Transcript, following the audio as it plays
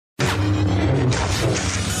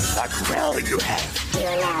all you have. You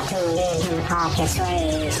are now tuned in to Marcus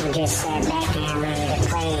Ray, so just sit back and ready to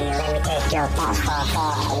play. Let me take your thoughts far,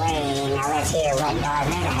 far away. Now let's hear what Darth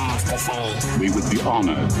Vader has to say. We would be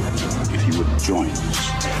honored if you would join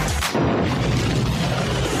us.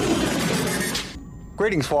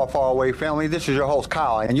 Greetings, far, far away family. This is your host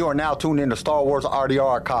Kyle, and you are now tuned in to Star Wars RDR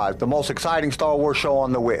Archives, the most exciting Star Wars show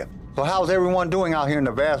on the web. So how's everyone doing out here in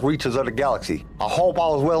the vast reaches of the galaxy? I hope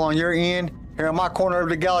all is well on your end. Here in my corner of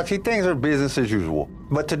the galaxy, things are business as usual.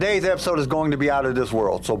 But today's episode is going to be out of this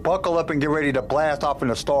world, so buckle up and get ready to blast off in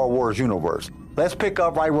the Star Wars universe. Let's pick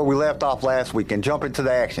up right where we left off last week and jump into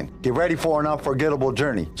the action. Get ready for an unforgettable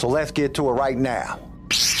journey, so let's get to it right now.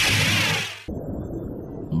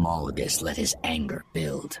 Malgus let his anger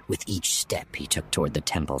build with each step he took toward the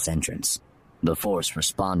temple's entrance. The Force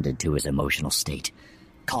responded to his emotional state,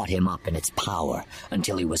 caught him up in its power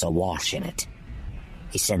until he was awash in it.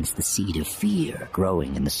 He sensed the seed of fear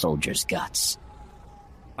growing in the soldier's guts.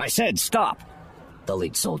 I said stop, the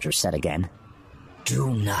lead soldier said again.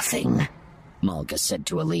 Do nothing, Malgus said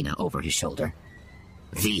to Alina over his shoulder.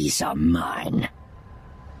 These are mine.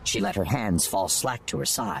 She let her hands fall slack to her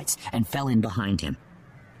sides and fell in behind him.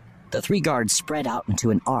 The three guards spread out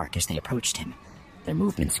into an arc as they approached him, their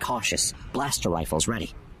movements cautious, blaster rifles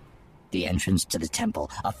ready. The entrance to the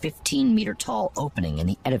temple, a 15-meter-tall opening in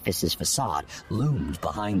the edifice's facade, loomed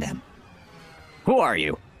behind them. Who are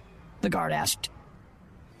you? The guard asked.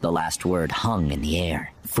 The last word hung in the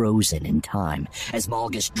air, frozen in time, as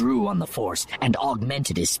Malgus drew on the Force and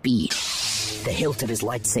augmented his speed. The hilt of his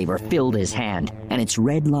lightsaber filled his hand, and its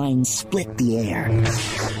red line split the air.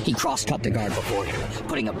 He cross-cut the guard before him,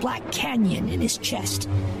 putting a black canyon in his chest,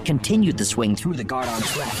 continued the swing through the guard on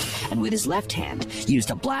his left, and with his left hand, used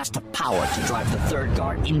a blast of power to drive the third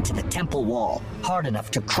guard into the temple wall, hard enough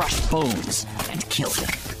to crush bones and kill him.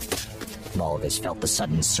 Malgus felt the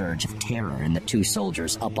sudden surge of terror in the two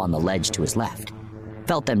soldiers up on the ledge to his left,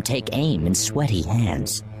 felt them take aim in sweaty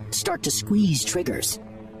hands, start to squeeze triggers.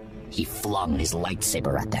 He flung his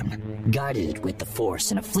lightsaber at them, guided it with the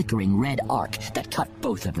Force in a flickering red arc that cut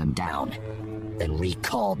both of them down, then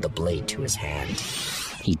recalled the blade to his hand.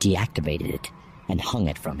 He deactivated it and hung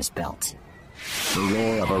it from his belt. The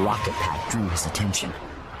roar of a rocket pack drew his attention.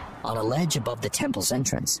 On a ledge above the temple's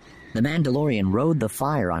entrance, the Mandalorian rode the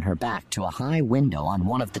fire on her back to a high window on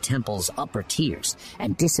one of the temple's upper tiers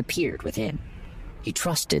and disappeared within. He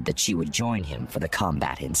trusted that she would join him for the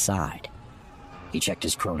combat inside. He checked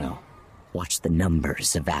his chrono, watched the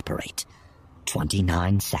numbers evaporate.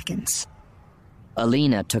 29 seconds.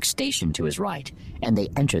 Alina took station to his right, and they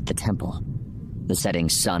entered the temple. The setting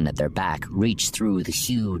sun at their back reached through the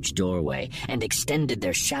huge doorway and extended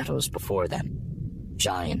their shadows before them.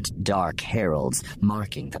 Giant, dark heralds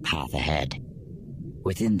marking the path ahead.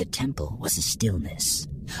 Within the temple was a stillness,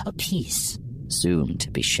 a peace soon to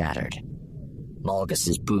be shattered.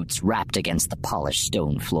 Malgus's boots rapped against the polished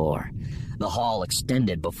stone floor. The hall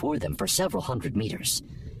extended before them for several hundred meters.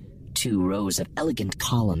 2 rows of elegant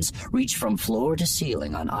columns reached from floor to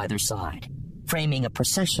ceiling on either side, framing a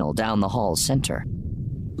processional down the hall's center.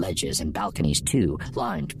 Ledges and balconies, too,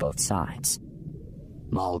 lined both sides.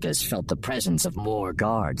 Malgus felt the presence of more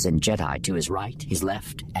guards and Jedi to his right, his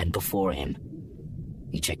left, and before him.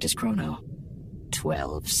 He checked his chrono.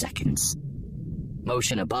 12 seconds.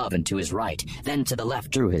 Motion above and to his right, then to the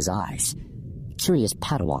left drew his eyes. Curious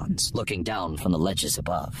Padawans looking down from the ledges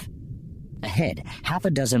above. Ahead, half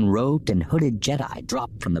a dozen robed and hooded Jedi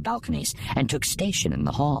dropped from the balconies and took station in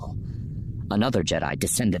the hall. Another Jedi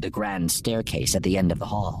descended the grand staircase at the end of the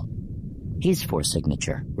hall. His Force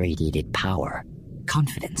signature radiated power,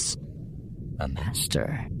 confidence, a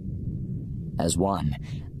master. As one,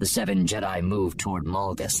 the 7 Jedi moved toward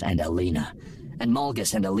Malgus and Alina, and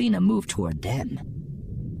Malgus and Alina moved toward them.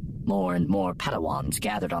 More and more Padawans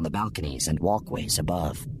gathered on the balconies and walkways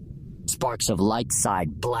above, sparks of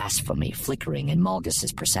light-side blasphemy flickering in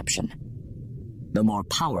Malgus's perception. The more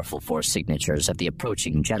powerful Force signatures of the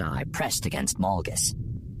approaching Jedi pressed against Malgus,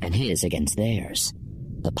 and his against theirs,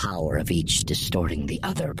 the power of each distorting the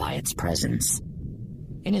other by its presence.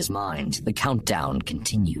 In his mind, the countdown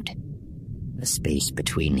continued. The space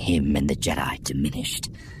between him and the Jedi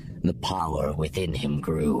diminished. The power within him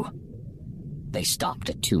grew. They stopped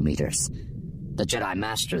at 2 meters. The Jedi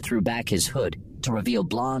Master threw back his hood to reveal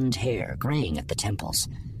blonde hair graying at the temples,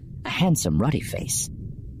 a handsome ruddy face.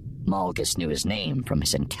 Malgus knew his name from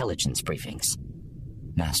his intelligence briefings.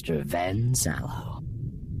 Master Ven Zallo.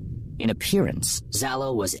 In appearance,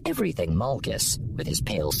 Zallo was everything Malgus, with his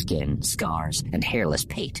pale skin, scars, and hairless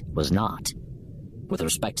pate, was not. With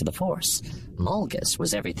respect to the Force, Malgus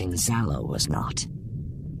was everything Zallo was not.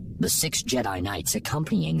 The 6 Jedi Knights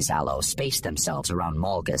accompanying Zalo spaced themselves around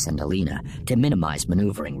Malgus and Alina to minimize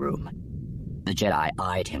maneuvering room. The Jedi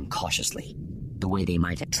eyed him cautiously, the way they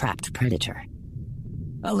might a trapped predator.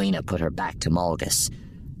 Alina put her back to Malgus.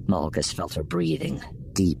 Malgus felt her breathing,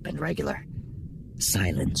 deep and regular.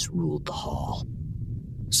 Silence ruled the hall.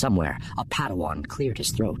 Somewhere, a Padawan cleared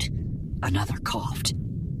his throat. Another coughed.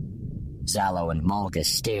 Zalo and Malgus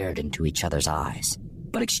stared into each other's eyes,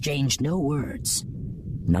 but exchanged no words.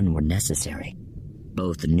 None were necessary.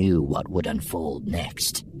 Both knew what would unfold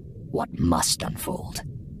next. What must unfold.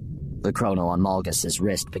 The chrono on Malgus's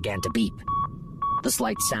wrist began to beep. The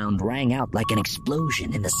slight sound rang out like an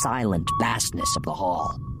explosion in the silent vastness of the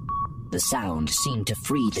hall. The sound seemed to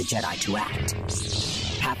free the Jedi to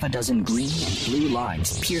act. Half a dozen green and blue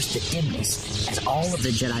lines pierced the dimness as all of the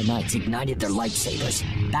Jedi Knights ignited their lightsabers,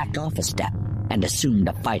 backed off a step, and assumed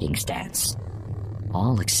a fighting stance.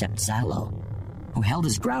 All except Zalo, who held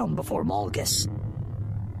his ground before Malgus.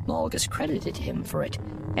 Malgus credited him for it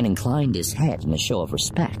and inclined his head in a show of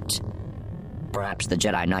respect. Perhaps the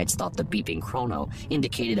Jedi Knights thought the beeping chrono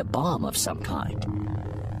indicated a bomb of some kind.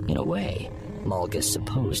 In a way, Malgus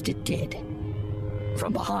supposed it did.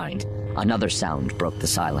 From behind, another sound broke the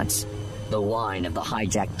silence. The whine of the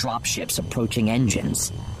hijacked dropships approaching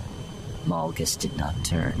engines. Malgus did not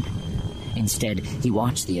turn. Instead, he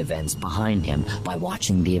watched the events behind him by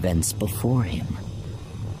watching the events before him.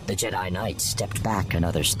 The Jedi Knights stepped back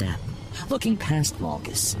another step, looking past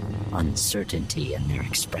Malgus, uncertainty in their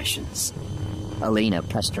expressions. Alina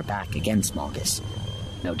pressed her back against Malgus.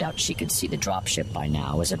 No doubt she could see the dropship by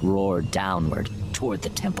now as it roared downward toward the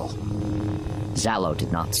temple. Zalo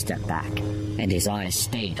did not step back, and his eyes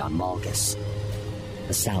stayed on Malgus.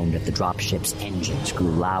 The sound of the dropship's engines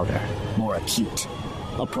grew louder, more acute.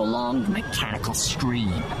 A prolonged mechanical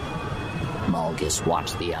scream. Malgus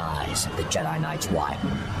watched the eyes of the Jedi Knights widen,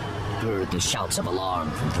 heard the shouts of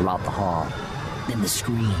alarm from throughout the hall, then the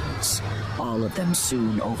screams, all of them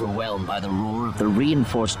soon overwhelmed by the roar of the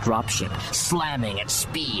reinforced dropship slamming at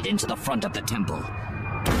speed into the front of the temple.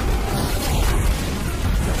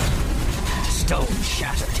 Stone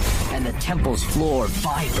shattered, and the temple's floor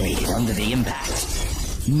vibrated under the impact.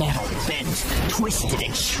 Metal bent, twisted,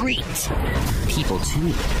 and shrieked. People,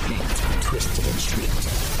 too, bent, twisted, and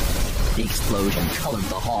shrieked. The explosion colored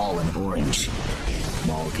the hall in orange.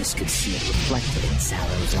 Malgus could see it reflected in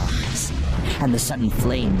Zalo's eyes, and the sudden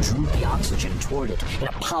flame drew the oxygen toward it in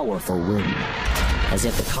a powerful wind, as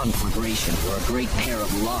if the conflagration were a great pair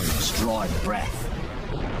of lungs drawing breath.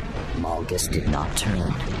 Malgus did not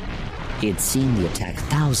turn. He had seen the attack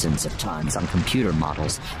thousands of times on computer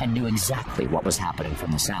models and knew exactly what was happening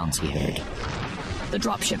from the sounds he heard. The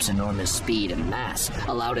dropship's enormous speed and mass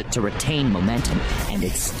allowed it to retain momentum, and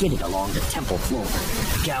it skidded along the temple floor,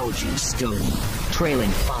 gouging stone,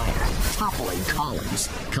 trailing fire, toppling columns,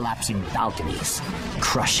 collapsing balconies,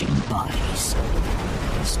 crushing bodies.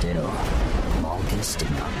 Still, Malgus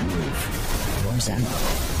did not move, nor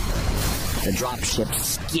Zalo. The dropship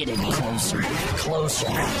skidded closer, closer,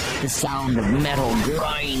 the sound of metal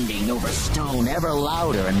grinding over stone ever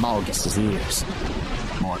louder in Malgus's ears.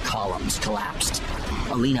 More columns collapsed.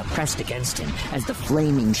 Alina pressed against him as the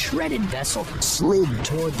flaming, shredded vessel slid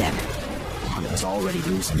toward them. But it was already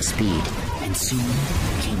losing speed, and soon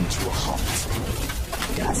came to a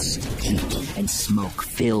halt. Dust, heat, and smoke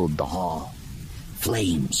filled the hall.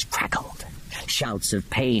 Flames crackled. Shouts of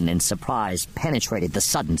pain and surprise penetrated the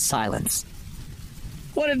sudden silence.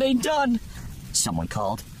 "What have they done?" someone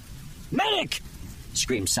called. "Medic!"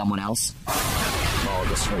 screamed someone else.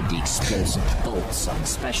 Malgus heard the explosive bolts on the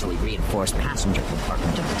specially reinforced passenger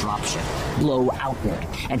compartment of the dropship blow outward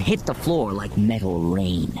and hit the floor like metal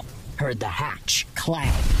rain. Heard the hatch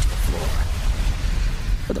clang to the floor.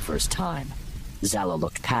 For the first time, Zalo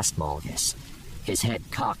looked past Malgus, his head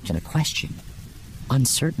cocked in a question.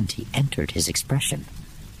 Uncertainty entered his expression.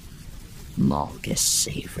 Malgus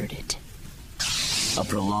savored it. A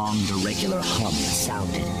prolonged, irregular hum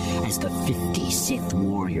sounded as the 50 Sith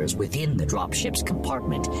warriors within the dropship's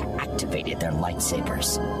compartment activated their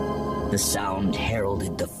lightsabers. The sound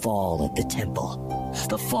heralded the fall of the temple,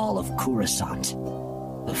 the fall of Coruscant,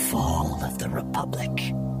 the fall of the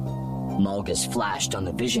Republic. Malgus flashed on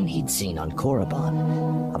the vision he'd seen on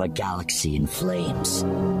Korriban of a galaxy in flames.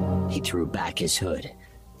 He threw back his hood,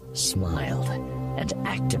 smiled, and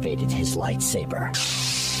activated his lightsaber.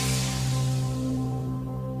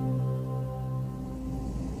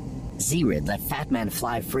 Zerid let Fat Man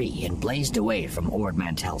fly free and blazed away from Ord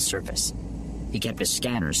Mantell's surface. He kept his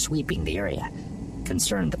scanners sweeping the area,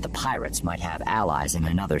 concerned that the pirates might have allies in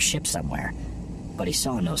another ship somewhere, but he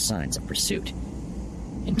saw no signs of pursuit.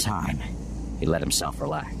 In time, He let himself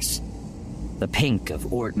relax. The pink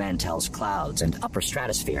of Ord Mantell's clouds and upper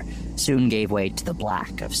stratosphere soon gave way to the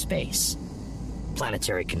black of space.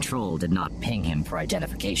 Planetary control did not ping him for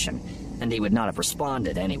identification, and he would not have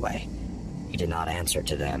responded anyway. He did not answer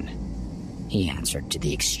to them. He answered to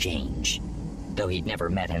the Exchange, though he'd never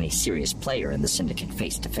met any serious player in the Syndicate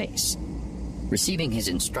face-to-face. Receiving his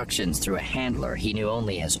instructions through a handler he knew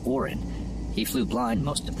only as Orin, he flew blind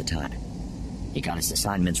most of the time. He got his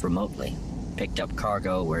assignments remotely, picked up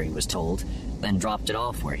cargo where he was told, then dropped it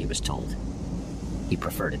off where he was told. He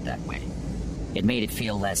preferred it that way. It made it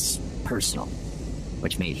feel less personal,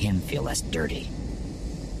 which made him feel less dirty.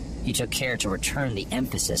 He took care to return the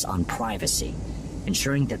emphasis on privacy,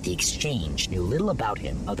 ensuring that the Exchange knew little about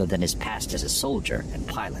him other than his past as a soldier and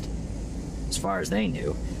pilot. As far as they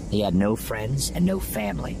knew, he had no friends and no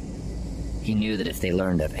family. He knew that if they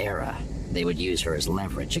learned of Era, they would use her as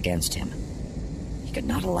leverage against him. He could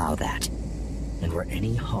not allow that, and were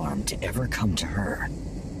any harm to ever come to her.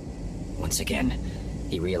 Once again,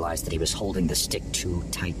 he realized that he was holding the stick too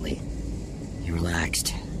tightly. He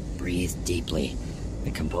relaxed, breathed deeply,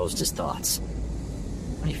 and composed his thoughts.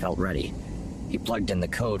 When he felt ready, he plugged in the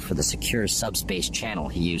code for the secure subspace channel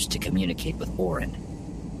he used to communicate with Orin.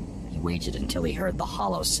 He waited until he heard the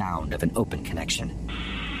hollow sound of an open connection.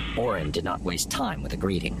 Orin did not waste time with a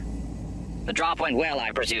greeting. The drop went well,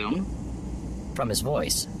 I presume? From his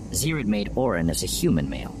voice, Zirid made Orin as a human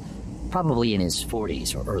male, probably in his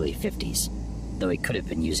 40s or early 50s, though he could have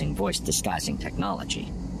been using voice-disguising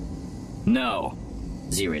technology. No,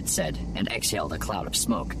 Zirid said, and exhaled a cloud of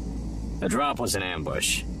smoke. the drop was an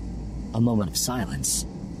ambush. A moment of silence.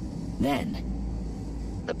 Then,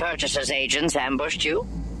 The purchaser's agents ambushed you?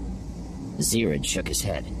 Zirid shook his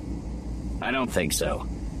head. I don't think so.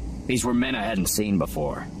 These were men I hadn't seen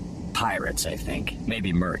before. Pirates, I think.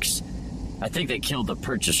 Maybe mercs. I think they killed the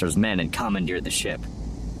purchaser's men and commandeered the ship.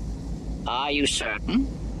 Are you certain?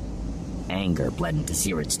 Anger bled into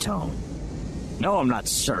Zirid's tone. No, I'm not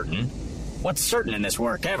certain. What's certain in this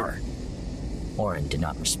work ever? Orin did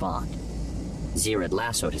not respond. Zirid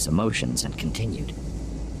lassoed his emotions and continued.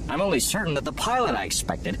 I'm only certain that the pilot I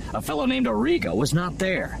expected, a fellow named Origo, was not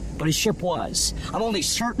there, but his ship was. I'm only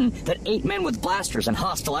certain that 8 men with blasters and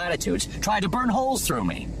hostile attitudes tried to burn holes through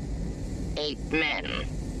me. 8 men?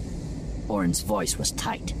 Orin's voice was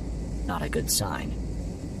tight, not a good sign.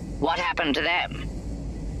 What happened to them?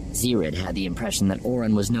 Zirid had the impression that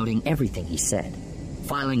Orin was noting everything he said,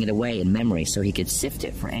 filing it away in memory so he could sift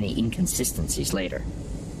it for any inconsistencies later.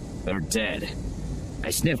 They're dead. I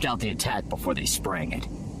sniffed out the attack before they sprang it.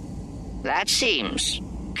 That seems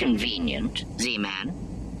convenient, Z-Man.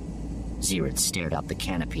 Zirid stared up the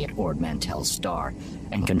canopy at Ord Mantell's star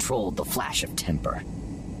and controlled the flash of temper.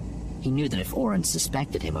 He knew that if Orin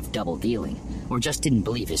suspected him of double-dealing, or just didn't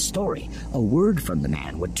believe his story, a word from the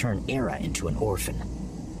man would turn Era into an orphan.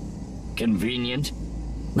 Convenient?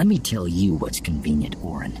 Let me tell you what's convenient,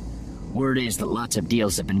 Orin. Word is that lots of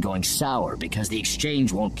deals have been going sour because the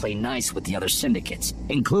Exchange won't play nice with the other syndicates,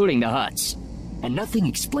 including the Hutts. And nothing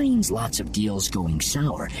explains lots of deals going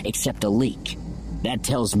sour except a leak. That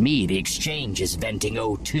tells me the Exchange is venting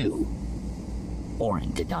O2.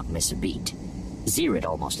 Orin did not miss a beat. Zirid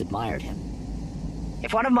almost admired him.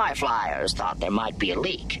 If one of my flyers thought there might be a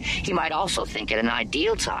leak, he might also think it an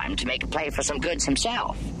ideal time to make a play for some goods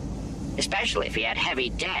himself. Especially if he had heavy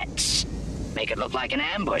debts. Make it look like an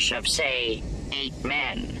ambush of, say, 8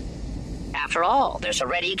 men. After all, there's a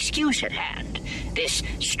ready excuse at hand. This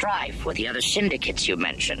strife with the other syndicates you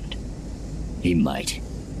mentioned. He might,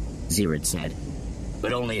 Zirid said.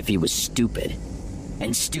 But only if he was stupid.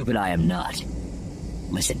 And stupid I am not.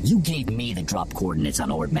 Listen, you gave me the drop coordinates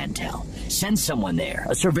on Ord Mantell. Send someone there,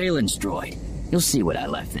 a surveillance droid. You'll see what I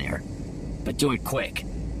left there. But do it quick.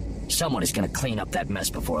 Someone is going to clean up that mess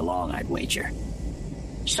before long, I'd wager.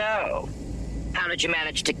 So, how did you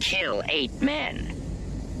manage to kill 8 men?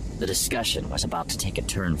 The discussion was about to take a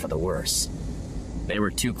turn for the worse. They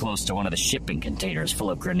were too close to one of the shipping containers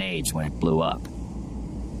full of grenades when it blew up.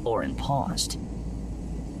 Orin paused.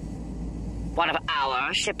 One of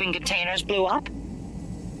our shipping containers blew up?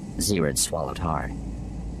 Zirid swallowed hard.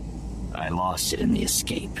 I lost it in the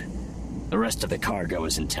escape. The rest of the cargo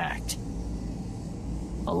is intact.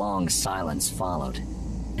 A long silence followed,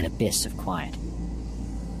 an abyss of quiet.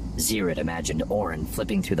 Zirid imagined Orin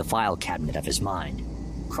flipping through the file cabinet of his mind,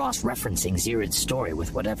 cross-referencing Zirid's story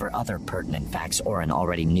with whatever other pertinent facts Orin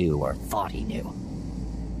already knew or thought he knew.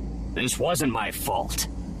 This wasn't my fault,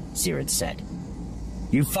 Zirid said.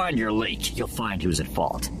 You find your leak, you'll find who's at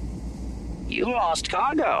fault. You lost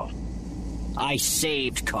cargo. I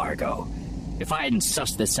saved cargo. If I hadn't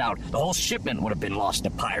sussed this out, the whole shipment would have been lost to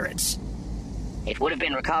pirates. it would have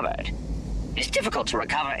been recovered. It's difficult to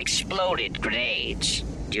recover exploded grenades.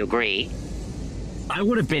 Do you agree? I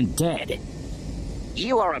would have been dead.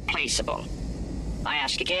 You are replaceable. I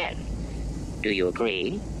ask again. Do you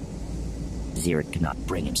agree? Zirid could not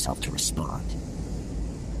bring himself to respond.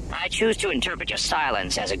 I choose to interpret your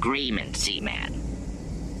silence as agreement, Z-Man.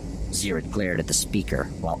 Zirid glared at the speaker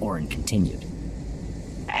while Orin continued.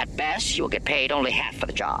 At best, you will get paid only half for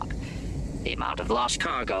the job. The amount of lost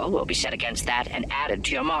cargo will be set against that and added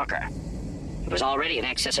to your marker. It was already in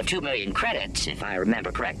excess of 2 million credits, if I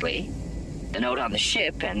remember correctly. The note on the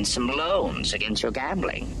ship and some loans against your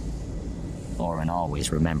gambling. Orin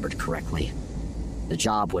always remembered correctly. The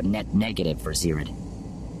job would net negative for Zirid.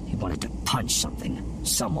 He wanted to punch something,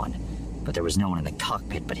 someone, but there was no one in the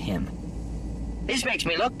cockpit but him. This makes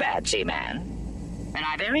me look bad, Z-Man. And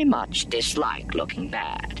I very much dislike looking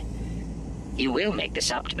bad. You will make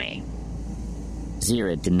this up to me.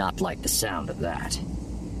 Zirid did not like the sound of that.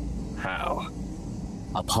 How?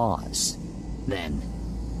 A pause. Then,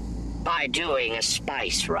 By doing a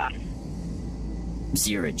spice run.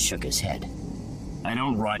 Zirid shook his head. I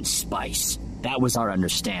don't run spice. That was our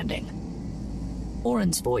understanding.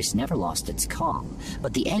 Orin's voice never lost its calm,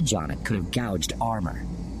 but the edge on it could have gouged armor.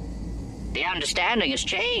 The understanding has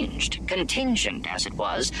changed, contingent as it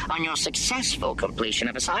was on your successful completion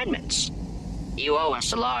of assignments. You owe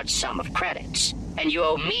us a large sum of credits, and you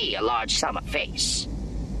owe me a large sum of face.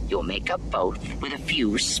 You'll make up both with a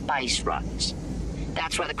few spice runs.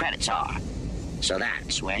 That's where the credits are. So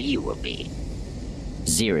that's where you will be.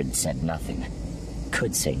 Zirid said nothing.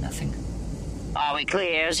 Could say nothing. Are we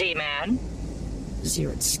clear, Z-Man?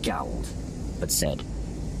 Zirid scowled, but said,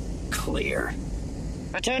 Clear.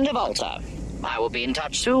 Return to Volta. I will be in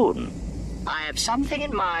touch soon. I have something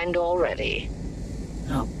in mind already.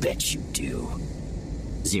 I'll bet you do.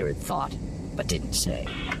 Zirid thought, but didn't say.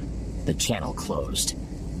 The channel closed,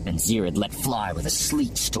 and Zirid let fly with a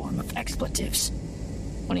sleet storm of expletives.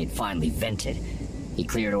 When he'd finally vented, he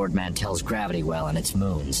cleared Ord Mantell's gravity well and its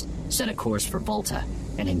moons, set a course for Volta,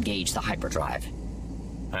 and engaged the hyperdrive.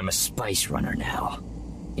 I'm a spice runner now,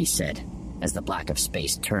 he said, as the black of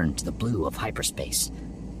space turned to the blue of hyperspace.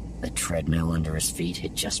 The treadmill under his feet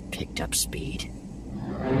had just picked up speed.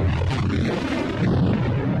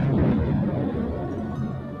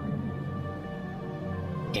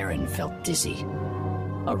 Erin felt dizzy.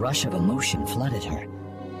 A rush of emotion flooded her.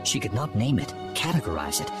 She could not name it,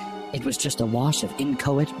 categorize it. It was just a wash of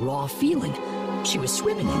inchoate, raw feeling. She was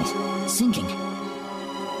swimming in it, sinking.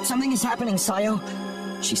 "Something is happening, Sayo,"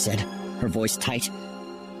 she said, her voice tight.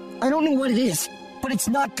 "I don't know what it is, but it's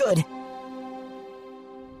not good."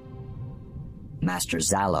 Master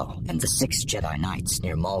Zalo and the 6 Jedi Knights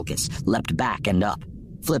near Malgus leapt back and up,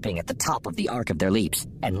 flipping at the top of the arc of their leaps,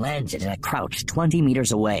 and landed in a crouch 20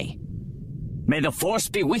 meters away. "May the Force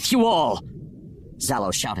be with you all!"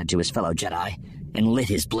 Zalo shouted to his fellow Jedi, and lit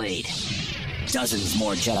his blade. Dozens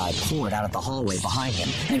more Jedi poured out of the hallway behind him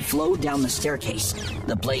and flowed down the staircase,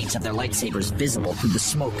 the blades of their lightsabers visible through the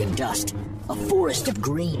smoke and dust, a forest of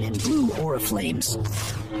green and blue aura flames.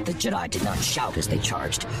 The Jedi did not shout as they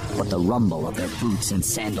charged, but the rumble of their boots and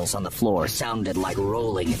sandals on the floor sounded like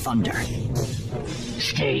rolling thunder.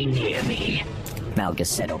 Stay near me, Malgus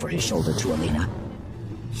said over his shoulder to Alina.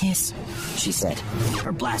 "Yes," she said,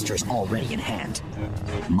 her blasters already in hand.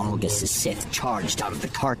 Malgus' Sith charged out of the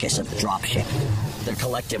carcass of the dropship, their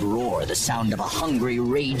collective roar the sound of a hungry,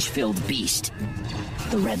 rage-filled beast.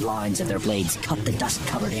 The red lines of their blades cut the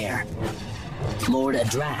dust-covered air. Lord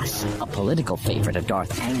Adras, a political favorite of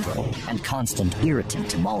Darth Angro and constant irritant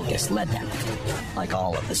to Malgus, led them. Like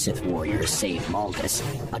all of the Sith warriors save Malgus,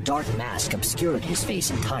 a dark mask obscured his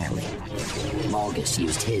face entirely. Malgus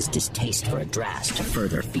used his distaste for Adras to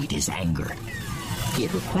further feed his anger. He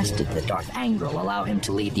had requested that Darth Angro allow him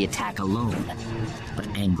to lead the attack alone, but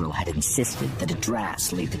Angro had insisted that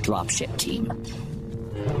Adras lead the dropship team.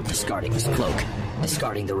 Discarding his cloak,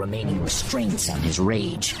 discarding the remaining restraints on his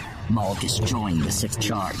rage, Malgus joined the Sith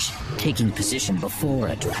charge, taking position before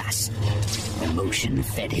Adras. Emotion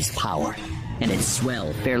fed his power, and its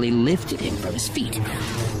swell fairly lifted him from his feet.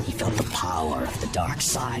 He felt the power of the dark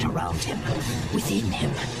side around him, within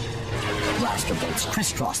him. Blaster bolts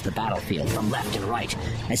crisscrossed the battlefield from left and right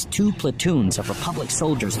as 2 platoons of Republic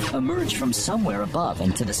soldiers emerged from somewhere above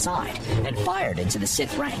and to the side and fired into the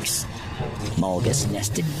Sith ranks. Malgus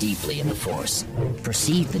nested deeply in the Force,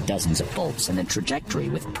 perceived the dozens of bolts and the trajectory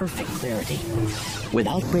with perfect clarity.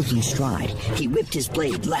 Without breaking stride, he whipped his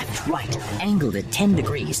blade left, right, angled at 10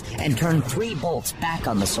 degrees, and turned 3 bolts back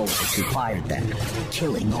on the soldiers who fired them,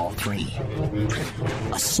 killing all 3.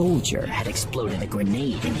 A soldier had exploded a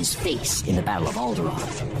grenade in his face in the Battle of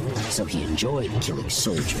Alderaan, so he enjoyed killing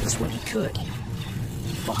soldiers when he could.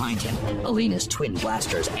 Behind him, Alina's twin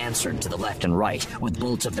blasters answered to the left and right with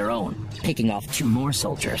bolts of their own, picking off 2 more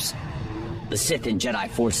soldiers. The Sith and Jedi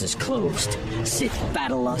forces closed, Sith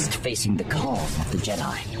battle lust facing the calm of the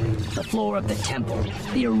Jedi. The floor of the temple,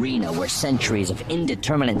 the arena where centuries of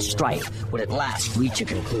indeterminate strife would at last reach a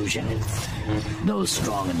conclusion. Those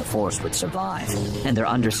strong in the Force would survive, and their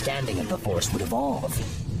understanding of the Force would evolve.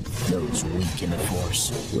 Those weak in the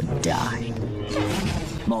Force would die.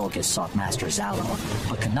 Malgus sought Master Zalo,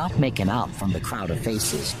 but could not make him out from the crowd of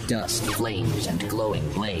faces, dust, flames, and glowing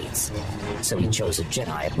blades. So he chose a Jedi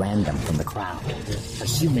at random from the crowd, a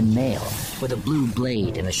human male with a blue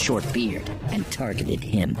blade and a short beard, and targeted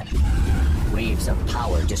him. Waves of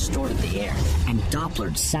power distorted the air and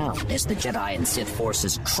Dopplered sound as the Jedi and Sith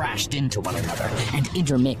forces crashed into one another and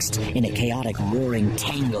intermixed in a chaotic roaring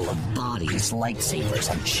tangle of bodies,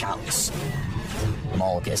 lightsabers, and shouts.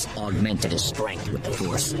 Malgus augmented his strength with the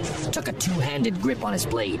Force, took a 2-handed grip on his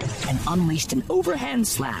blade, and unleashed an overhand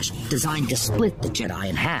slash designed to split the Jedi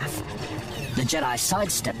in half. The Jedi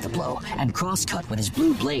sidestepped the blow and cross-cut with his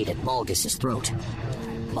blue blade at Malgus' throat.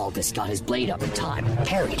 Malgus got his blade up in time,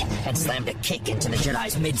 parried, and slammed a kick into the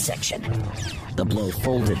Jedi's midsection. The blow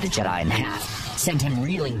folded the Jedi in half, sent him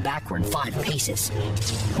reeling backward 5 paces.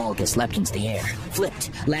 Malgus leapt into the air,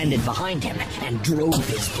 flipped, landed behind him, and drove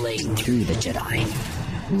his blade through the Jedi.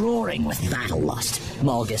 Roaring with battle lust,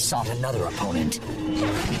 Malgus sought another opponent.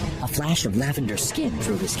 A flash of lavender skin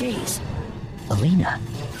drew his gaze. Alina.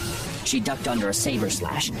 She ducked under a saber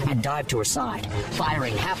slash and dived to her side,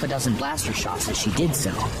 firing half a dozen blaster shots as she did so.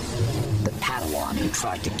 The Padawan who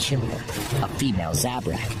tried to kill her, a female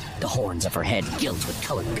Zabrak, the horns of her head gilt with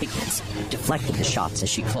colored pigments, deflected the shots as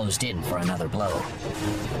she closed in for another blow.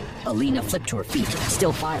 Alina flipped to her feet,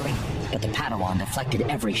 still firing, but the Padawan deflected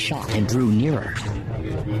every shot and drew nearer.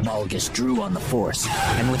 Malgus drew on the Force,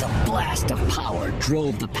 and with a blast of power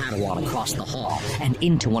drove the Padawan across the hall and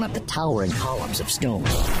into one of the towering columns of stone,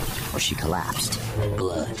 where she collapsed,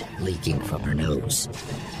 blood leaking from her nose.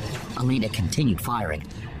 Alina continued firing,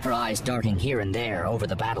 her eyes darting here and there over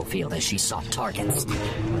the battlefield as she sought targets.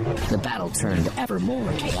 The battle turned ever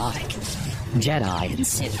more chaotic. Jedi and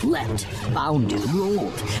Sith leapt, bounded,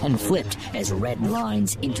 rolled, and flipped as red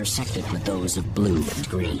lines intersected with those of blue and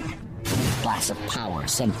green. Blasts of power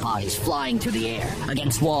sent bodies flying through the air,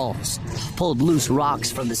 against walls, pulled loose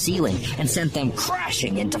rocks from the ceiling, and sent them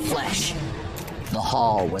crashing into flesh. The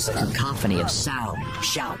hall was a cacophony of sound,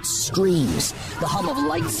 shouts, screams, the hum of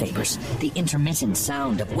lightsabers, the intermittent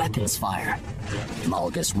sound of weapons fire.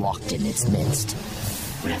 Malgus walked in its midst,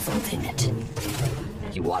 reveled in it.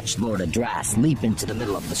 He watched Lord Adras leap into the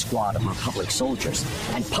middle of the squad of Republic soldiers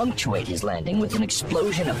and punctuate his landing with an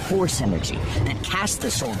explosion of Force energy that cast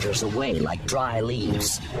the soldiers away like dry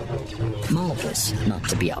leaves. Malgus, not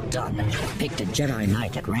to be outdone, picked a Jedi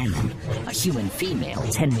Knight at random, a human female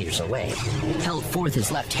 10 meters away, held forth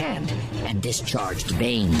his left hand, and discharged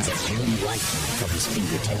veins of blue lightning from his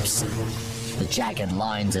fingertips. The jagged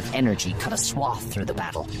lines of energy cut a swath through the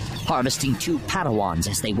battle, harvesting 2 Padawans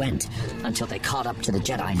as they went, until they caught up to the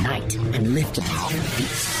Jedi Knight and lifted her off her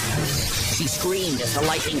feet. She screamed as the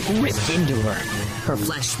lightning ripped into her, her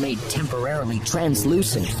flesh made temporarily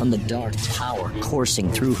translucent from the dark power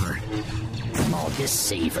coursing through her. Malgus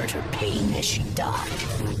savored her pain as she died.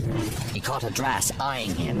 He caught Adras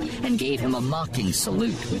eyeing him and gave him a mocking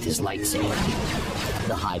salute with his lightsaber.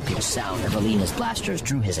 The high-pitched sound of Alina's blasters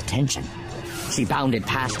drew his attention. She bounded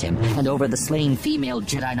past him and over the slain female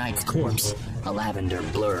Jedi Knight's corpse, a lavender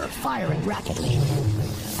blur firing rapidly.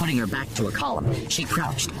 Putting her back to a column, she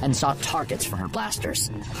crouched and sought targets for her blasters.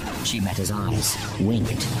 She met his eyes,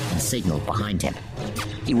 winked, and signaled behind him.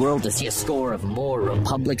 He whirled to see a score of more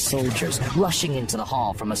Republic soldiers rushing into the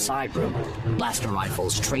hall from a side room, blaster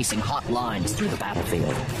rifles tracing hot lines through the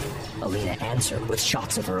battlefield. Alina answered with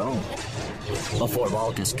shots of her own. Before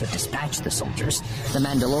Malgus could dispatch the soldiers, the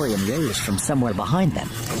Mandalorian rose from somewhere behind them,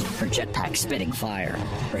 her jetpack spitting fire,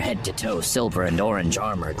 her head-to-toe silver and orange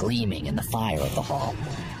armor gleaming in the fire of the hall.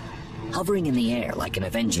 Hovering in the air like an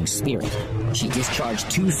avenging spirit, she discharged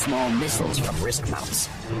 2 small missiles from wrist mounts.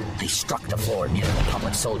 They struck the floor near the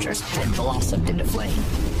Republic soldiers and blossomed into flame.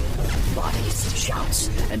 Bodies, shouts,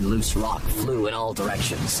 and loose rock flew in all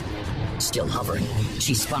directions. Still hovering,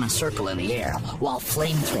 she spun a circle in the air, while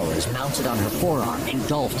flamethrowers mounted on her forearm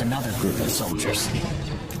engulfed another group of soldiers.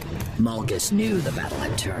 Malgus knew the battle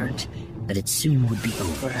had turned, that it soon would be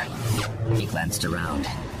over. He glanced around,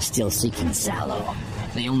 still seeking Zalo,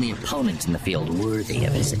 the only opponent in the field worthy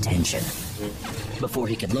of his attention. Before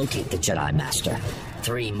he could locate the Jedi Master,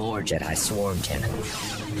 3 more Jedi swarmed him.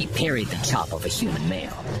 He parried the chop of a human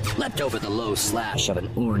male, leapt over the low slash of an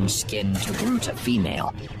orange-skinned Togruta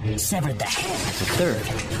female, severed the hand of the third,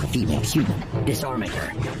 a female human, disarming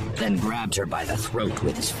her, then grabbed her by the throat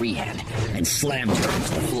with his free hand and slammed her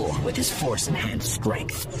into the floor with his force-enhanced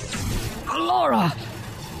strength. "Alora!"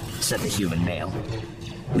 said the human male.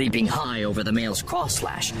 Leaping high over the male's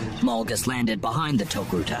cross-slash, Malgus landed behind the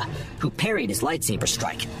Togruta, who parried his lightsaber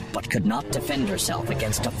strike, but could not defend herself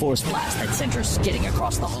against a force blast that sent her skidding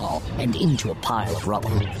across the hall and into a pile of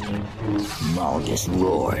rubble. Malgus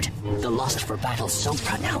roared, the lust for battle so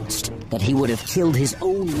pronounced that he would have killed his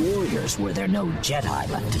own warriors were there no Jedi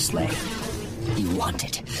left to slay. He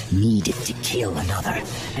wanted, needed to kill another,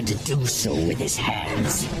 and to do so with his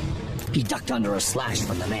hands. He ducked under a slash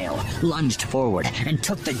from the male, lunged forward, and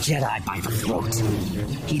took the Jedi by the throat.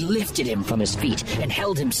 He lifted him from his feet and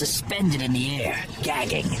held him suspended in the air,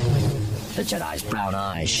 gagging. The Jedi's brown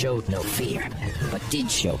eyes showed no fear, but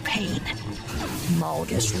did show pain.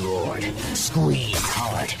 Malgus roared, squeezed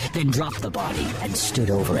hard, then dropped the body and stood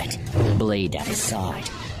over it, blade at his side,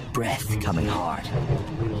 breath coming hard.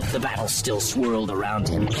 The battle still swirled around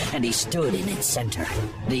him, and he stood in its center,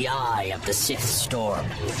 the eye of the Sith storm.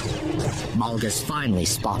 Malgus finally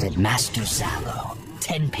spotted Master Zallo,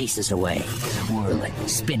 10 paces away, whirling,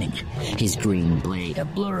 spinning, his green blade a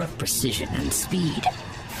blur of precision and speed.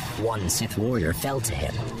 One Sith warrior fell to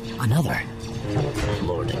him, another.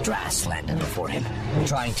 Lord Adras landed before him,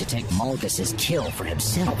 trying to take Malgus's kill for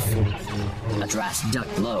himself. Adras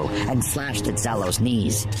ducked low and slashed at Zallo's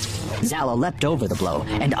knees. Zallo leapt over the blow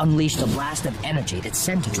and unleashed a blast of energy that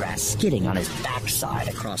sent Adras skidding on his backside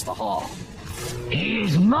across the hall. "He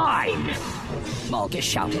is mine!" Malgus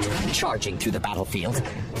shouted, charging through the battlefield.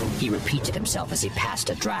 He repeated himself as he passed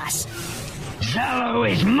Adras. "Zallo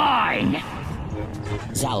is mine!"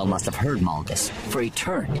 Zallo must have heard Malgus, for he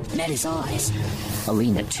turned, met his eyes.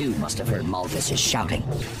 Alina, too, must have heard Malgus' shouting.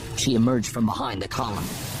 She emerged from behind the column,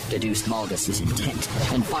 deduced Malgus' intent,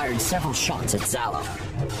 and fired several shots at Zallo.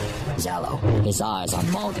 Zallo, his eyes on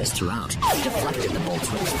Malgus throughout, deflected the bolts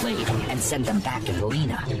with his blade and sent them back at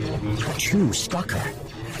Alina. A Chew struck her,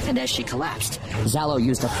 and as she collapsed, Zallo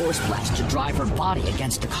used a force blast to drive her body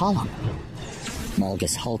against a column.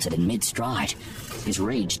 Malgus halted in mid-stride, his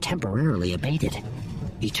rage temporarily abated.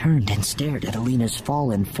 He turned and stared at Alina's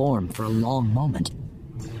fallen form for a long moment.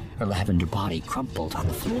 Her lavender body crumpled on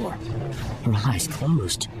the floor, her eyes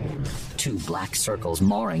closed, 2 black circles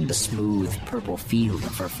marring the smooth purple field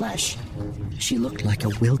of her flesh. She looked like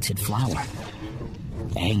a wilted flower.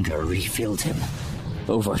 Anger refilled him,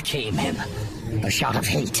 overcame him. A shout of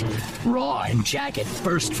hate, raw and jagged,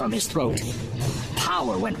 burst from his throat.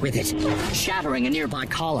 Power went with it, shattering a nearby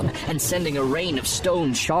column and sending a rain of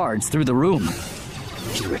stone shards through the room.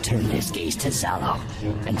 He returned his gaze to Zallo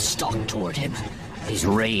and stalked toward him, his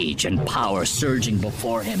rage and power surging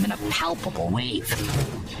before him in a palpable wave.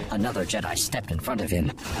 Another Jedi stepped in front of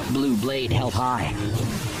him, blue blade held high.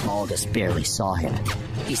 Malgus barely saw him.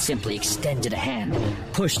 He simply extended a hand,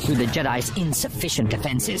 pushed through the Jedi's insufficient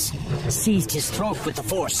defenses, seized his throat with the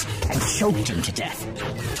Force, and choked him to death.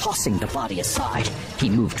 Tossing the body aside, he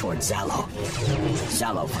moved toward Zallo.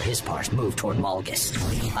 Zallo, for his part, moved toward Malgus.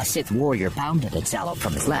 A Sith warrior bounded at Zallo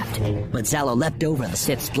from his left, but Zallo leapt over the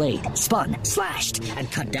Sith's blade, spun, slashed,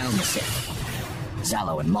 and cut down the Sith.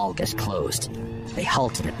 Zallo and Malgus closed. They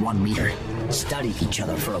halted at 1 meter, studied each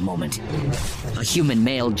other for a moment. A human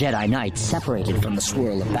male Jedi Knight separated from the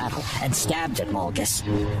swirl of battle and stabbed at Malgus.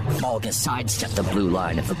 Malgus sidestepped the blue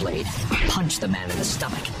line of the blade, punched the man in the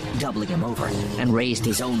stomach, doubling him over, and raised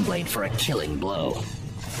his own blade for a killing blow.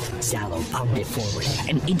 Zallo bounded forward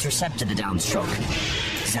and intercepted the downstroke.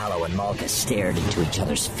 Zallo and Malgus stared into each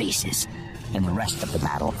other's faces, and the rest of the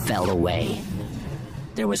battle fell away.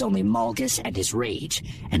 There was only Malgus and his rage,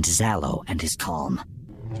 and Zallo and his calm.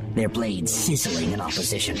 Their blades sizzling in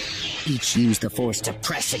opposition. Each used the Force to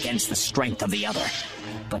press against the strength of the other,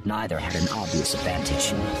 but neither had an obvious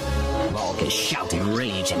advantage. Malgus shouted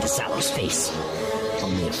rage into Zallo's face.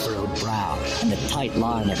 Only a furrowed brow and the tight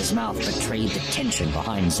line of his mouth betrayed the tension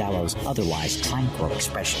behind Zallo's otherwise tranquil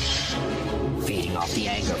expression. Feeding off the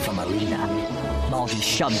anger from Alina, Malgus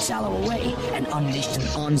shoved Zallo away and unleashed an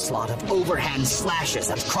onslaught of overhand slashes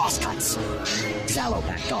and crosscuts. Zallo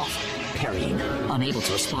backed off, parrying, unable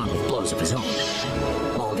to respond with blows of his own.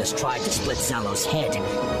 Malgus tried to split Zallo's head,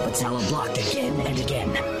 but Zallo blocked again and again.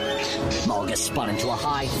 Malgus spun into a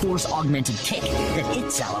high, force-augmented kick that hit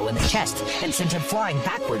Zallo in the chest and sent him flying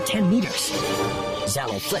backward 10 meters.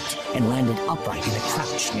 Zalo flipped and landed upright in a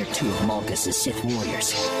crouch near two of Malgus' Sith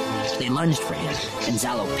warriors. They lunged for him, and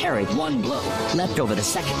Zalo parried one blow, leapt over the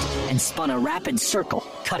second, and spun a rapid circle,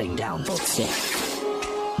 cutting down both Sith.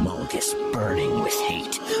 Malgus, burning with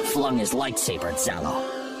hate, flung his lightsaber at Zalo.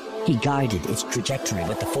 He guided its trajectory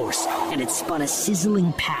with the Force, and it spun a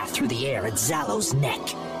sizzling path through the air at Zalo's neck.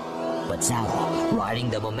 But Zalo, riding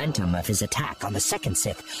the momentum of his attack on the second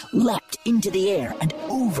Sith, leapt into the air and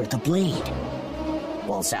over the blade.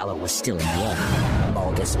 While Zalo was still in the air,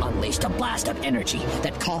 Malgus unleashed a blast of energy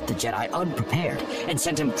that caught the Jedi unprepared and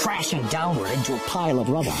sent him crashing downward into a pile of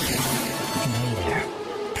rubble. He lay there,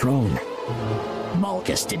 prone.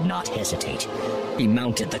 Malgus did not hesitate. He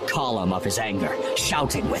mounted the column of his anger,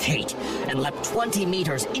 shouting with hate, and leapt 20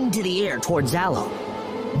 meters into the air toward Zalo.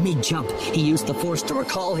 Mid-jump, he used the Force to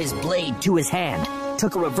recall his blade to his hand,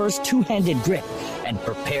 took a reverse two-handed grip, and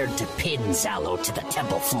prepared to pin Zalo to the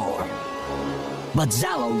temple floor. But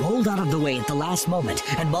Zalo rolled out of the way at the last moment,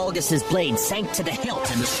 and Malgus' blade sank to the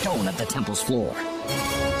hilt in the stone of the temple's floor.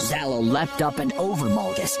 Zalo leapt up and over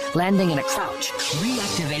Malgus, landing in a crouch,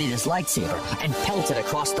 reactivated his lightsaber, and pelted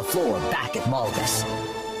across the floor back at Malgus.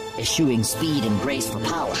 Eschewing speed and grace for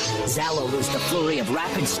power, Zalo loosed a flurry of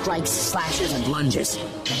rapid strikes, slashes, and lunges.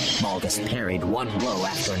 Malgus parried one blow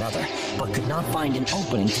after another, but could not find an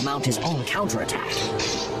opening to mount his own counterattack.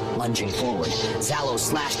 Lunging forward, Zalo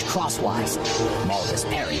slashed crosswise. Malgus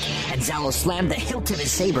parried, and Zalo slammed the hilt of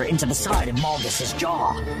his saber into the side of Malgus'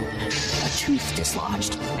 jaw. A tooth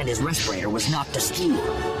dislodged, and his respirator was knocked askew.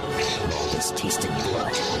 Malgus tasted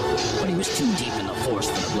blood, but he was too deep in the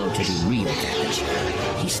Force for the blow to do real damage.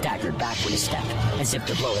 He staggered backward a step, as if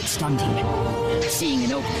the blow had stunned him. Seeing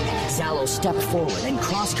an opening, Zalo stepped forward and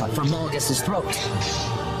crosscut for Malgus' throat,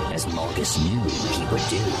 as Malgus knew he would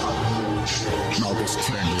do. Malgus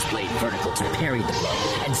turned his blade vertical to parry the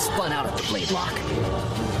blow and spun out of the blade lock.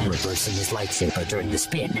 Reversing his lightsaber during the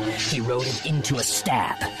spin, he rode it into a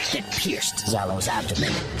stab that pierced Zalo's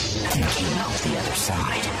abdomen and came out the other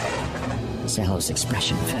side. Zalo's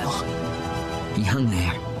expression fell. He hung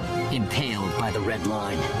there, impaled by the red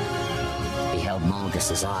line. He held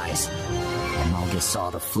Malgus' eyes, and Malgus saw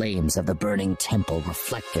the flames of the burning temple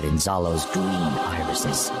reflected in Zalo's green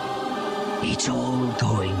irises. "It's all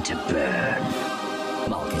going to burn,"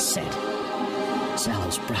 Malgus said.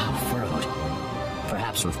 Zalo's brow furrowed,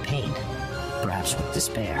 perhaps with pain, perhaps with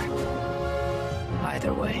despair.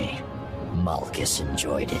 Either way, Malgus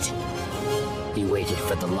enjoyed it. He waited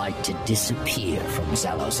for the light to disappear from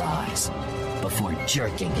Zalo's eyes before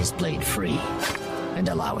jerking his blade free and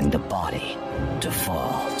allowing the body to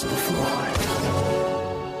fall to the floor.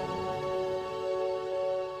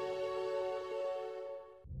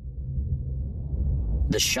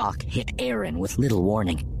 The shock hit Erin with little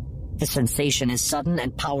warning. The sensation as sudden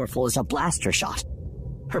and powerful as a blaster shot.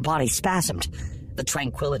 Her body spasmed. The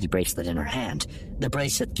tranquility bracelet in her hand, the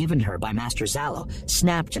bracelet given her by Master Zalo,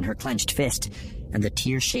 snapped in her clenched fist, and the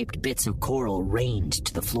tear-shaped bits of coral rained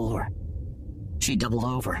to the floor. She doubled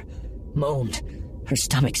over, moaned. Her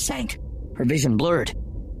stomach sank. Her vision blurred.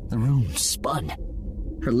 The room spun.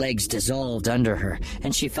 Her legs dissolved under her,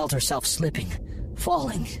 and she felt herself slipping,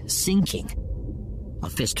 falling, sinking. A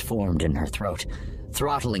fist formed in her throat,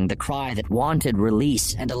 throttling the cry that wanted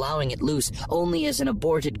release and allowing it loose only as an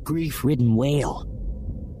aborted, grief-ridden wail.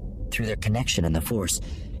 Through their connection in the Force,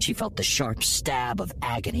 she felt the sharp stab of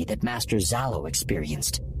agony that Master Zalo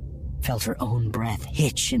experienced, felt her own breath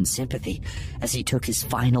hitch in sympathy as he took his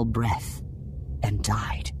final breath and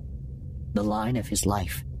died. The line of his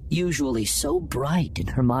life, usually so bright in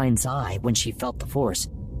her mind's eye when she felt the Force,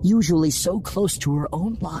 usually so close to her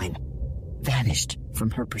own line, vanished from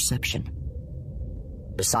her perception.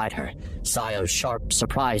 Beside her, Sayo's sharp,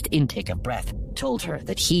 surprised intake of breath told her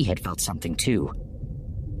that he had felt something too.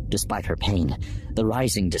 Despite her pain, the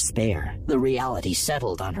rising despair, the reality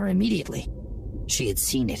settled on her immediately. She had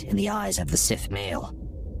seen it in the eyes of the Sith male.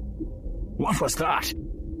 "What was that?"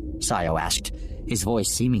 Sayo asked, his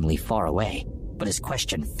voice seemingly far away, but his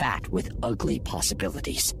question fat with ugly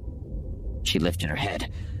possibilities. She lifted her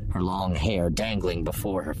head, her long hair dangling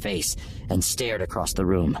before her face, and stared across the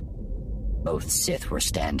room. Both Sith were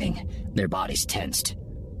standing, their bodies tensed,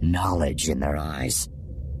 knowledge in their eyes.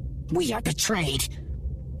 "We are betrayed,"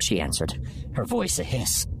 she answered, her voice a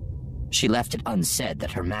hiss. She left it unsaid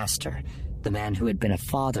that her master, the man who had been a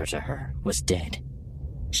father to her, was dead.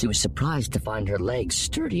 She was surprised to find her legs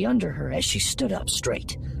sturdy under her as she stood up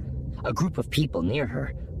straight. A group of people near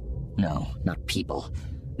her. No, not people.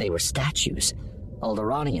 They were statues.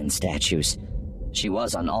 Alderaanian statues. She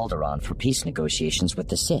was on Alderaan for peace negotiations with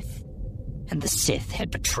the Sith. And the Sith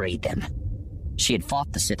had betrayed them. She had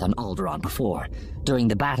fought the Sith on Alderaan before, during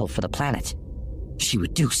the battle for the planet. She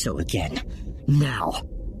would do so again. Now.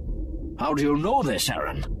 How do you know this,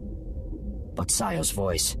 Eren? But Sayo's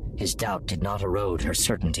voice, his doubt did not erode her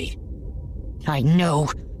certainty. I know,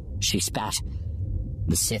 she spat.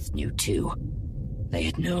 The Sith knew too. They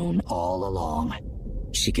had known all along.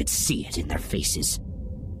 She could see it in their faces.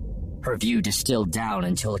 Her view distilled down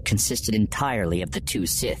until it consisted entirely of the two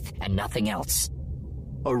Sith and nothing else.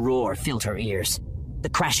 A roar filled her ears, the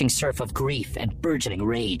crashing surf of grief and burgeoning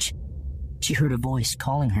rage. She heard a voice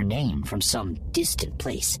calling her name from some distant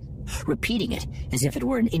place, repeating it as if it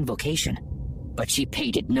were an invocation, but she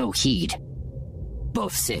paid it no heed.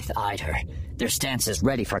 Both Sith eyed her, their stances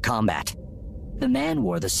ready for combat. The man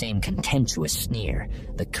wore the same contemptuous sneer,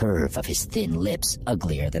 the curve of his thin lips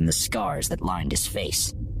uglier than the scars that lined his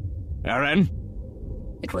face. Eren?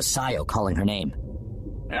 It was Sayo calling her name.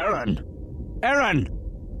 Eren! Eren!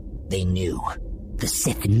 They knew. The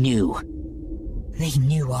Sith knew. They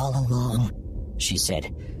knew all along, she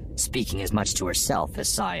said, speaking as much to herself as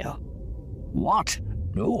Sayo. What?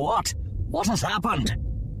 What? What has happened?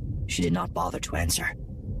 She did not bother to answer.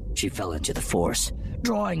 She fell into the Force,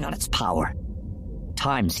 drawing on its power.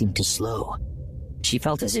 Time seemed to slow. She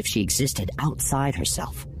felt as if she existed outside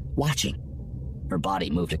herself, watching. Her body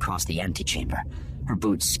moved across the antechamber, her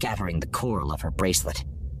boots scattering the coral of her bracelet.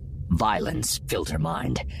 Violence filled her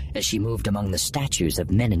mind as she moved among the statues of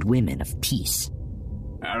men and women of peace.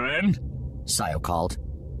 Eren? Sayo called.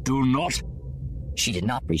 Do not. She did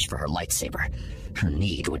not reach for her lightsaber. Her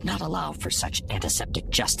need would not allow for such antiseptic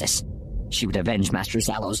justice. She would avenge Master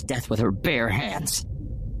Zallow's death with her bare hands.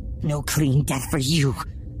 No clean death for you,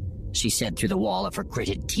 she said through the wall of her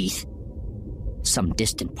gritted teeth. Some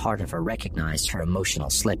distant part of her recognized her emotional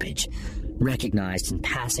slippage, recognized in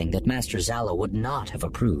passing that Master Zallow would not have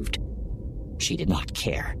approved. She did not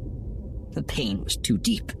care. The pain was too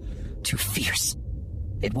deep, too fierce.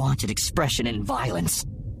 It wanted expression in violence,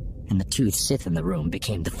 and the toothed Sith in the room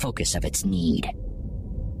became the focus of its need.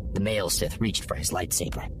 The male Sith reached for his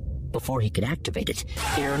lightsaber. Before he could activate it,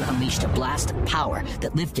 Eren unleashed a blast of power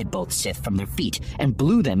that lifted both Sith from their feet and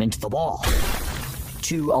blew them into the wall.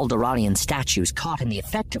 Two Alderaanian statues, caught in the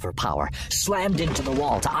effect of her power, slammed into the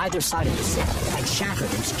wall to either side of the Sith and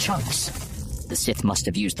shattered into chunks. The Sith must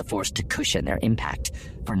have used the Force to cushion their impact,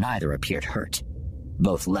 for neither appeared hurt.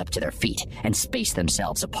 Both leapt to their feet and spaced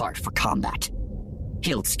themselves apart for combat.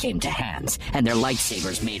 Hilts came to hands, and their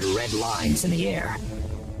lightsabers made red lines in the air.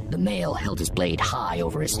 The male held his blade high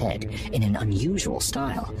over his head in an unusual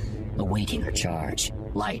style, awaiting her charge,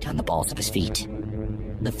 light on the balls of his feet.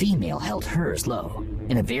 The female held hers low,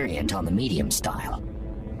 in a variant on the medium style.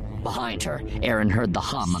 Behind her, Eren heard the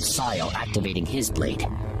hum of Sayo activating his blade.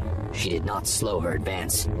 She did not slow her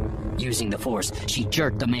advance. Using the Force, she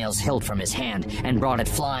jerked the male's hilt from his hand and brought it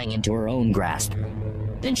flying into her own grasp.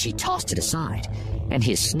 Then she tossed it aside, and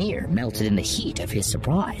his sneer melted in the heat of his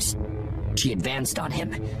surprise. She advanced on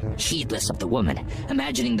him, heedless of the woman,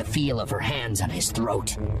 imagining the feel of her hands on his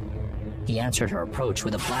throat. He answered her approach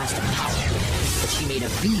with a blast of power, but she made a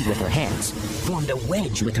V with her hands, formed a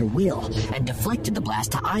wedge with her will, and deflected the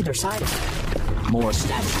blast to either side of her. More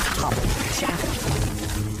statues toppled and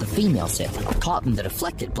shattered. The female Sith, caught in the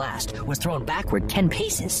deflected blast, was thrown backward 10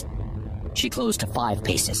 paces. She closed to 5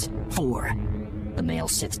 paces, 4. The male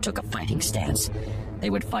Sith took a fighting stance. They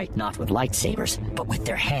would fight not with lightsabers, but with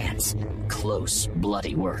their hands. Close,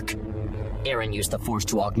 bloody work. Eren used the Force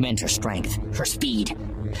to augment her strength, her speed.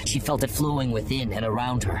 She felt it flowing within and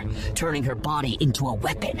around her, turning her body into a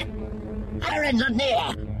weapon. Eren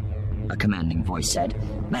Lanier! A commanding voice said,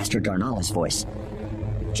 Master Darnalla's voice.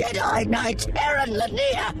 Jedi Knight Eren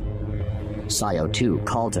Lanier! Sayo, too,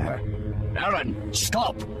 called to her. Eren,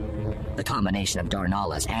 stop! The combination of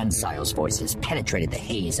Darnalla's and Sayo's voices penetrated the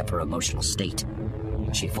haze of her emotional state.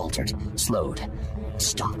 She faltered, slowed,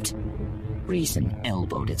 stopped. Reason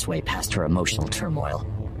elbowed its way past her emotional turmoil,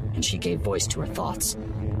 and she gave voice to her thoughts.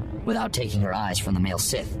 Without taking her eyes from the male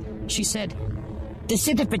Sith, she said, The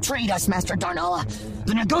Sith have betrayed us, Master Darnalla.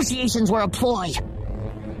 The negotiations were a ploy.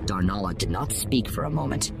 Darnalla did not speak for a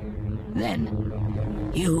moment.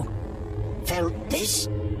 Then, You felt this?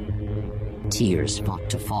 Tears fought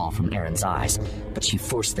to fall from Eren's eyes, but she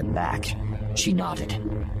forced them back. She nodded,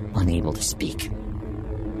 unable to speak.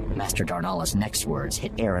 Master Darnalla's next words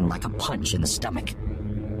hit Eren like a punch in the stomach.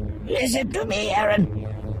 Listen to me,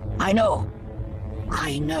 Eren. I know.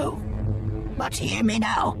 But hear me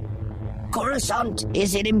now. Coruscant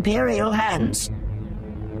is in Imperial hands.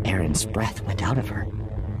 Eren's breath went out of her.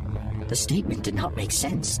 The statement did not make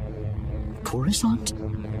sense. Coruscant,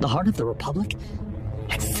 the heart of the Republic,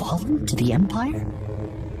 had fallen to the Empire?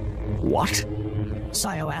 What?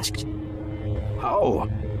 Sayo asked. How?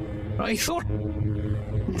 I thought...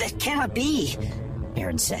 That cannot be,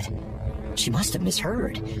 Aaron said. She must have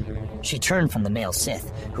misheard. She turned from the male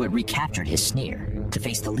Sith, who had recaptured his sneer, to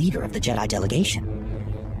face the leader of the Jedi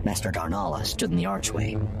delegation. Master Darnala stood in the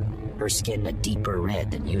archway, her skin a deeper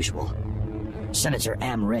red than usual. Senator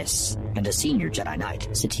Amris and a senior Jedi Knight,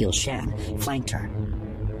 Satil Shan, flanked her.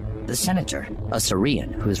 The senator, a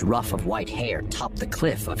Saurian whose ruff of white hair topped the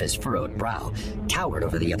cliff of his furrowed brow, towered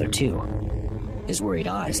over the other two. His worried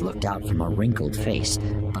eyes looked out from a wrinkled face,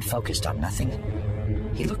 but focused on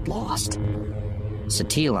nothing. He looked lost.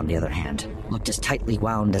 Satil, on the other hand, looked as tightly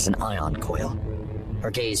wound as an ion coil.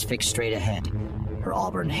 Her gaze fixed straight ahead, her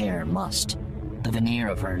auburn hair mussed, the veneer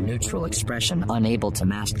of her neutral expression unable to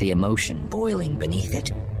mask the emotion boiling beneath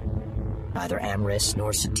it. Neither Amris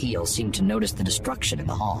nor Satil seemed to notice the destruction in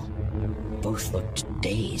the hall. Both looked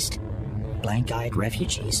dazed, blank-eyed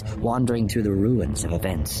refugees wandering through the ruins of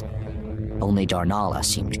events. Only Darnala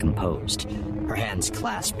seemed composed, her hands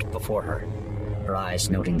clasped before her, her eyes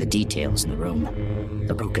noting the details in the room,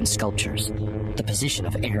 the broken sculptures, the position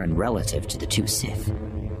of Aaron relative to the two Sith.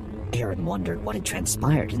 Aaron wondered what had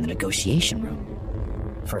transpired in the negotiation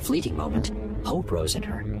room. For a fleeting moment, hope rose in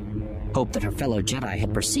her. Hope that her fellow Jedi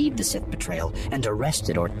had perceived the Sith betrayal and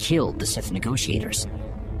arrested or killed the Sith negotiators.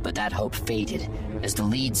 But that hope faded as the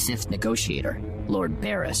lead Sith negotiator, Lord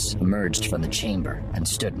Barriss, emerged from the chamber and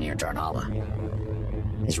stood near Darnala.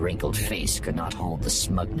 His wrinkled face could not hold the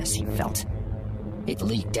smugness he felt. It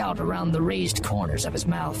leaked out around the raised corners of his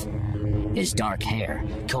mouth. His dark hair,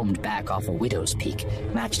 combed back off a widow's peak,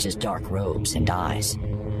 matched his dark robes and eyes.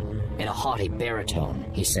 In a haughty baritone,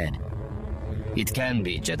 he said, It can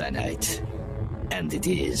be, Jedi Knight. And it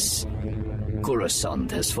is.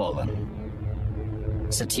 Coruscant has fallen.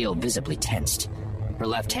 Satil visibly tensed, her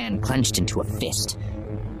left hand clenched into a fist.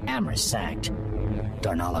 Amris sagged.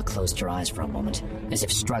 Darnala closed her eyes for a moment, as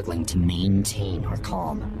if struggling to maintain her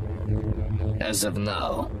calm. As of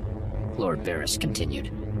now, Lord Barriss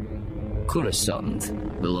continued,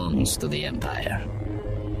 Coruscant belongs to the Empire.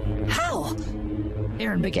 How?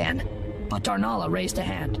 Aaron began, but Darnala raised a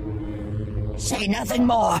hand. Say nothing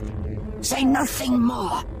more! Say nothing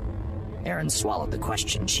more! Aaron swallowed the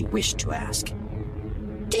question she wished to ask.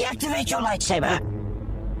 Deactivate your lightsaber!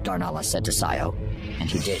 Darnala said to Sayo, and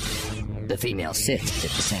he did. The female Sith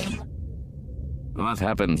did the same. What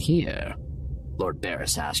happened here? Lord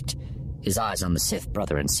Barriss asked, his eyes on the Sith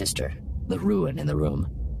brother and sister, the ruin in the room.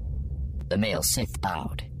 The male Sith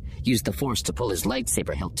bowed, used the Force to pull his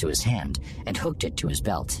lightsaber hilt to his hand, and hooked it to his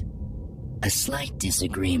belt. A slight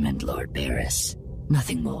disagreement, Lord Barriss.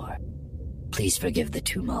 Nothing more. Please forgive the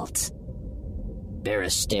tumult.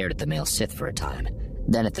 Barriss stared at the male Sith for a time,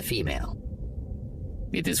 then at the female.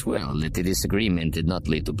 It is well that the disagreement did not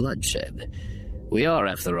lead to bloodshed. We are,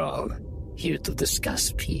 after all, here to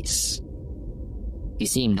discuss peace. He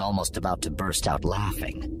seemed almost about to burst out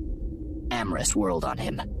laughing. Amris whirled on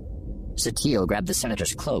him. Satil grabbed the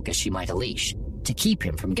senator's cloak as she might a leash, to keep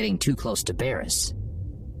him from getting too close to Barriss.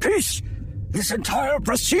 Peace! This entire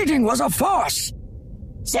proceeding was a farce!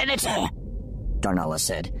 Senator! Darnala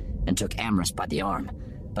said, and took Amris by the arm,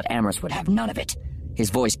 but Amris would have none of it. His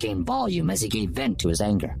voice gained volume as he gave vent to his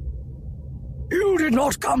anger. You did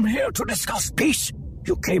not come here to discuss peace.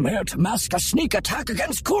 You came here to mask a sneak attack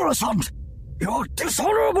against Coruscant. You're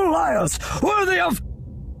dishonorable liars, worthy of...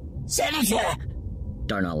 Senator!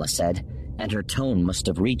 Darnala said, and her tone must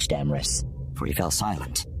have reached Amris, for he fell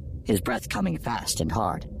silent, his breath coming fast and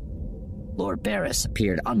hard. Lord Barriss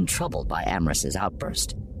appeared untroubled by Amris's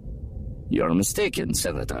outburst. You're mistaken,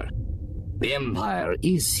 Senator. The Empire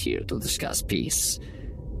is here to discuss peace.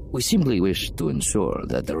 We simply wish to ensure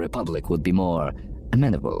that the Republic would be more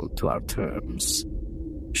amenable to our terms.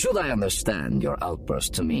 Should I understand your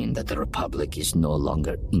outburst to mean that the Republic is no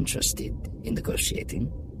longer interested in negotiating?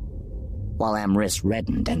 While Amris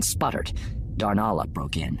reddened and sputtered, Darnala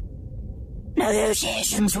broke in.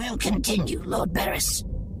 Negotiations will continue, Lord Barriss.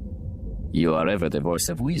 You are ever the voice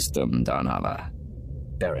of wisdom, Darnala,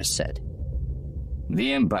 Barriss said.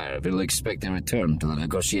 The Empire will expect a return to the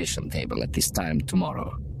negotiation table at this time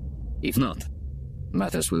tomorrow. If not,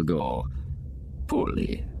 matters will go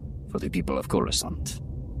poorly for the people of Coruscant.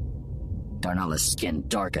 Darnala's skin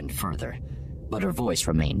darkened further, but her voice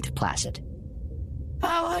remained placid.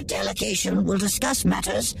 Our delegation will discuss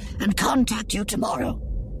matters and contact you tomorrow.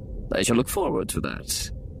 I shall look forward to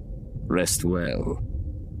that. Rest well.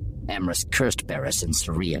 Amris cursed Barriss in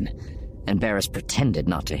Saurian, and Barriss pretended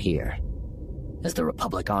not to hear. As the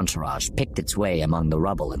Republic entourage picked its way among the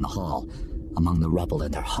rubble in the hall, among the rubble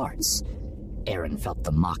in their hearts, Aaron felt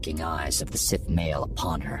the mocking eyes of the Sith male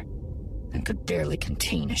upon her. and could barely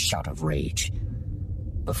contain a shout of rage.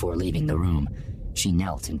 Before leaving the room, she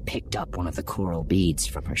knelt and picked up one of the coral beads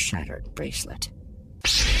from her shattered bracelet.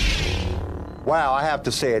 Wow, I have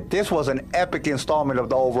to say it, this was an epic installment of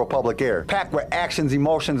the Old Republic era, packed with actions,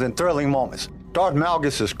 emotions, and thrilling moments. Darth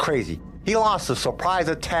Malgus is crazy. He launched a surprise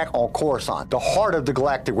attack on Coruscant, the heart of the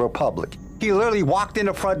Galactic Republic. He literally walked in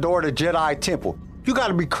the front door of the Jedi Temple. You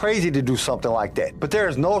gotta be crazy to do something like that. But there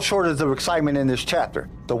is no shortage of excitement in this chapter.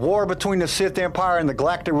 The war between the Sith Empire and the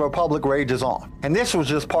Galactic Republic rages on. And this was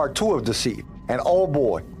just part 2 of the siege. And oh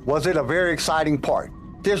boy, was it a very exciting part.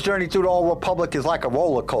 This journey through the Old Republic is like a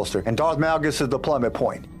roller coaster, and Darth Malgus is the plummet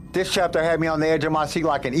point. This chapter had me on the edge of my seat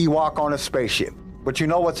like an Ewok on a spaceship. But you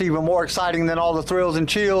know what's even more exciting than all the thrills and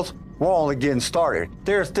chills? We're only getting started.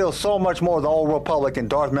 There's still so much more of the Old Republic and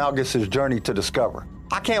Darth Malgus' journey to discover.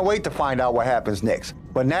 I can't wait to find out what happens next.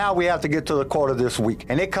 But now we have to get to the quote of this week,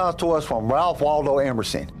 and it comes to us from Ralph Waldo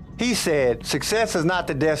Emerson. He said, "Success is not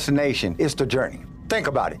the destination, it's the journey." Think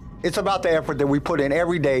about it. It's about the effort that we put in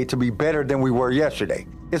every day to be better than we were yesterday.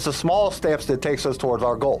 It's the small steps that takes us towards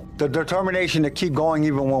our goal. The determination to keep going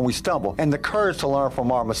even when we stumble, and the courage to learn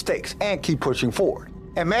from our mistakes and keep pushing forward.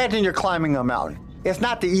 Imagine you're climbing a mountain. It's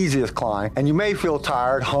not the easiest climb, and you may feel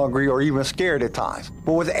tired, hungry, or even scared at times.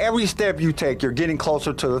 But with every step you take, you're getting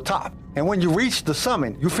closer to the top. And when you reach the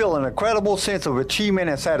summit, you feel an incredible sense of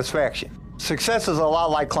achievement and satisfaction. Success is a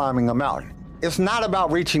lot like climbing a mountain. It's not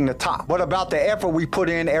about reaching the top, but about the effort we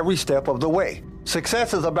put in every step of the way.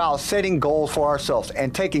 Success is about setting goals for ourselves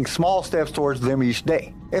and taking small steps towards them each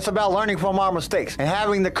day. It's about learning from our mistakes and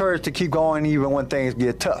having the courage to keep going even when things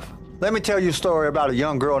get tough. Let me tell you a story about a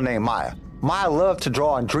young girl named Maya. Maya loved to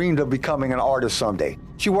draw and dreamed of becoming an artist someday.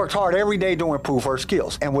 She worked hard every day to improve her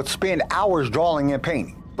skills and would spend hours drawing and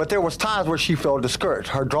painting. But there was times where she felt discouraged.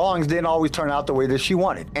 Her drawings didn't always turn out the way that she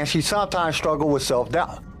wanted, and she sometimes struggled with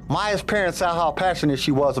self-doubt. Maya's parents saw how passionate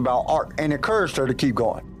she was about art and encouraged her to keep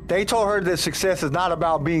going. They told her that success is not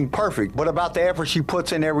about being perfect, but about the effort she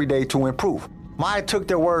puts in every day to improve. Maya took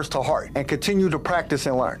their words to heart and continued to practice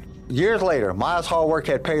and learn. Years later, Maya's hard work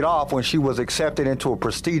had paid off when she was accepted into a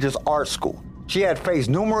prestigious art school. She had faced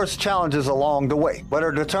numerous challenges along the way, but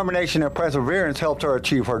her determination and perseverance helped her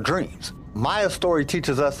achieve her dreams. Maya's story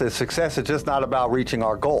teaches us that success is just not about reaching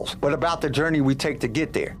our goals, but about the journey we take to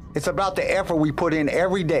get there. It's about the effort we put in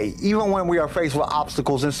every day, even when we are faced with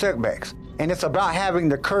obstacles and setbacks. And it's about having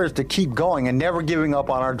the courage to keep going and never giving up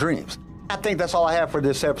on our dreams. I think that's all I have for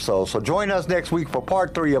this episode, so join us next week for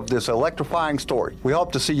part 3 of this electrifying story. We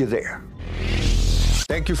hope to see you there.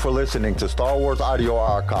 Thank you for listening to Star Wars Audio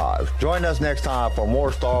Archive. Join us next time for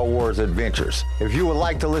more Star Wars adventures. If you would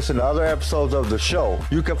like to listen to other episodes of the show,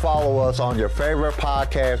 you can follow us on your favorite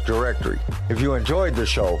podcast directory. If you enjoyed the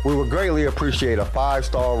show, we would greatly appreciate a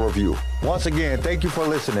 5-star review. Once again, thank you for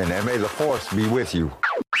listening, and may the Force be with you.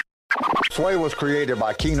 Sway was created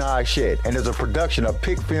by Kenai Shed and is a production of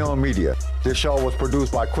Pick Film Media. This show was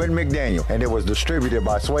produced by Quentin McDaniel and it was distributed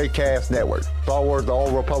by Swaycast Network. Star Wars The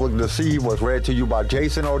Old Republic Deceived was read to you by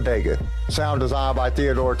Jason Ortega. Sound designed by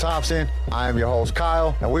Theodore Thompson. I am your host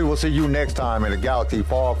Kyle, and we will see you next time in a galaxy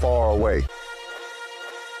far, far away.